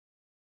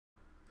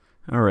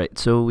Alright,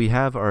 so we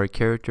have our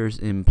characters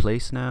in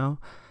place now,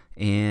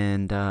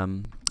 and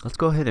let's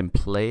go ahead and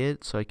play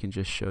it so I can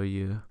just show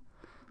you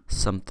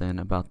something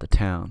about the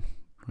town,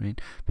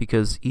 right?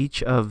 Because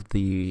each of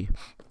the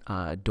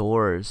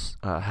doors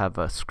have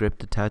a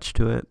script attached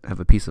to it,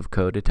 have a piece of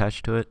code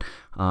attached to it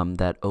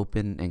that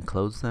open and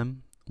close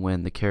them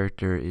when the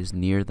character is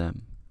near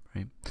them,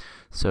 right?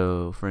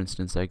 So, for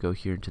instance, I go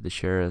here into the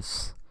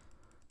sheriff's,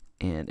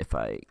 and if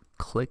I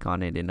click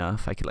on it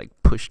enough, I could like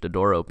push the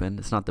door open.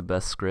 It's not the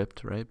best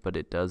script, right? But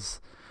it does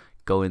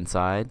go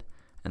inside,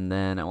 and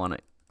then I want to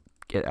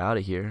get out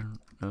of here.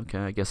 Okay,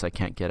 I guess I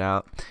can't get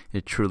out.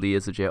 It truly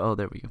is a jail. Oh,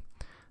 there we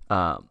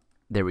go.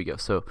 There we go.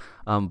 So,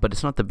 but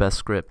it's not the best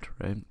script,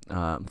 right?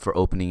 For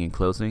opening and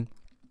closing.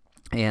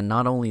 And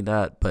not only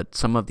that, but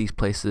some of these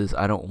places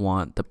I don't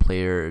want the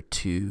player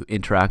to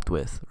interact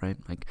with, right?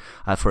 Like,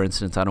 for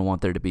instance, I don't want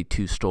there to be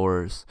two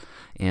stores,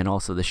 and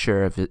also the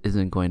sheriff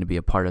isn't going to be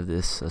a part of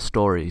this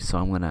story, so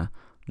I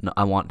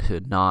want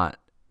to not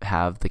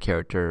have the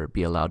character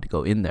be allowed to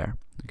go in there.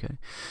 Okay,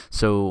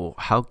 so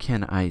how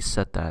can I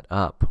set that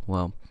up?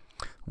 Well,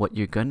 what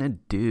you're gonna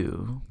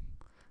do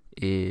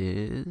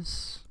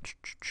is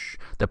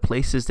the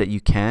places that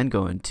you can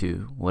go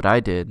into. What I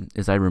did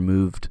is I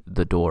removed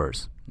the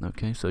doors.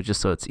 Okay, so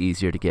just so it's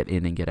easier to get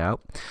in and get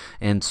out.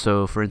 And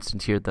so, for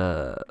instance, here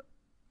the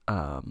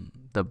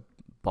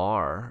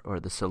bar or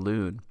the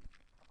saloon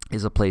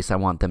is a place I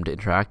want them to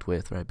interact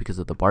with, right? Because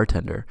of the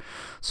bartender.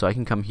 So I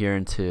can come here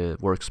into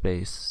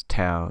workspace,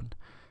 town,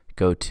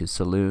 go to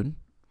saloon,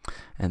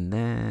 and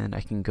then I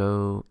can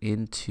go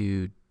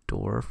into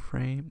door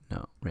frame.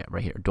 No,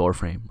 right here, door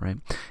frame, right?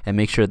 And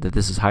make sure that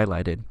this is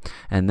highlighted,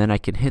 and then I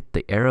can hit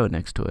the arrow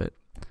next to it,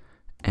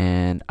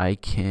 and I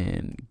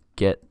can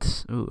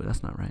get, ooh,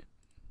 that's not right.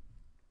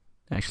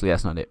 Actually,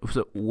 that's not it.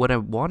 So what I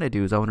want to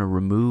do is I want to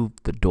remove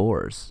the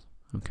doors.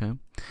 Okay,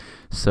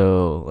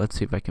 so let's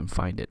see if I can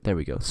find it. There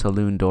we go.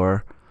 Saloon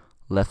door,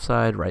 left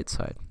side, right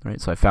side. Right,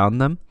 so I found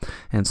them,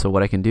 and so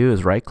what I can do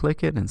is right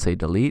click it and say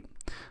delete,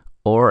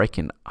 or I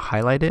can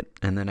highlight it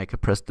and then I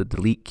could press the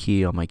delete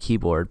key on my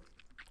keyboard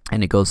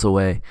and it goes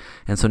away.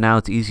 And so now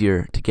it's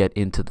easier to get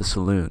into the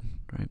saloon,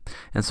 right?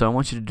 And so I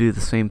want you to do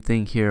the same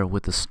thing here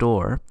with the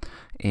store,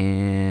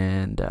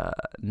 and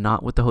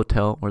not with the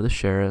hotel or the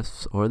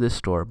sheriff's or this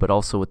store, but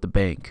also with the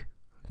bank.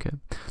 Okay,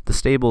 the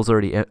stable's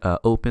already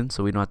open,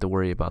 so we don't have to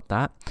worry about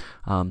that.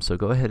 So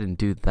go ahead and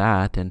do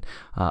that. And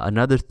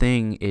another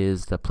thing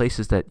is the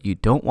places that you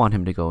don't want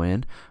him to go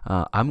in,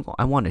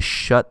 I want to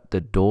shut the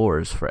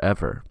doors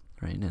forever,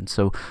 right? And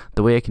so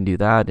the way I can do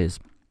that is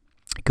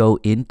go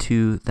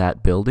into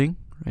that building,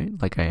 right,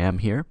 like I am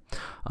here,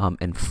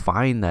 and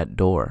find that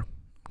door.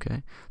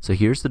 Okay, so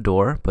here's the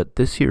door, but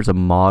this here's a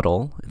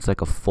model. It's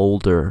like a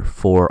folder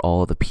for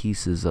all the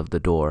pieces of the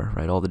door,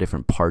 right, all the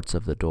different parts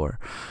of the door.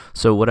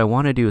 So what I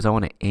want to do is I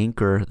want to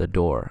anchor the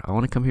door. I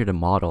want to come here to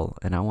model,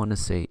 and I want to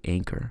say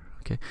anchor.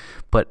 Okay,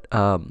 but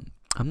I'm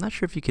not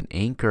sure if you can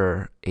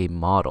anchor a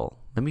model.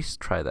 Let me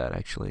try that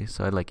actually.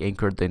 So I like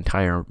anchored the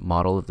entire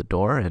model of the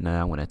door, and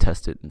I want to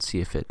test it and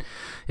see if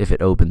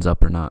it opens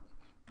up or not.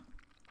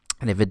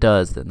 And if it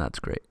does, then that's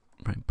great,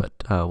 right? But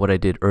what I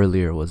did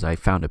earlier was I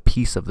found a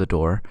piece of the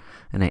door,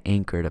 and I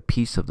anchored a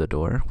piece of the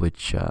door,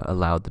 which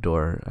allowed the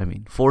door,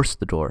 forced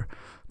the door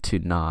to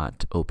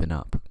not open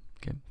up.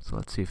 Okay, so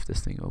let's see if this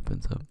thing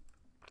opens up.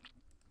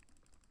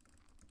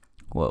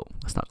 Whoa,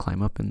 let's not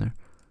climb up in there.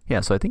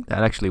 Yeah, so I think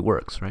that actually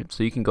works, right?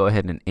 So you can go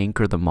ahead and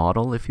anchor the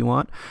model if you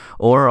want,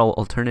 or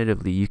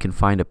alternatively, you can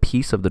find a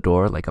piece of the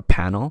door, like a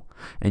panel,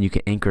 and you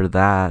can anchor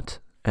that,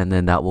 and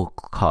then that will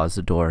cause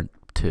the door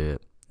to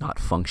not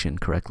function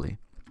correctly.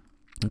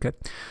 Okay,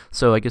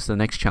 so I guess the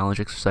next challenge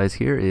exercise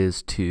here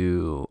is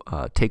to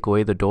take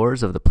away the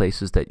doors of the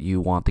places that you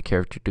want the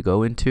character to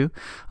go into,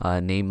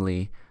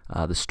 namely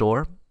the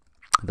store,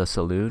 the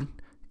saloon,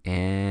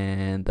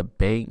 and the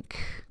bank.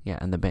 Yeah,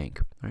 and the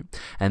bank, right?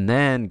 And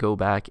then go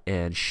back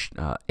and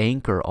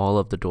anchor all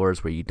of the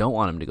doors where you don't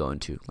want them to go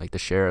into, like the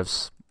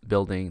sheriff's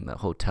building, the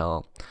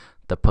hotel,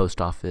 the post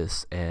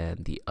office,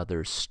 and the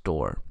other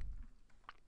store.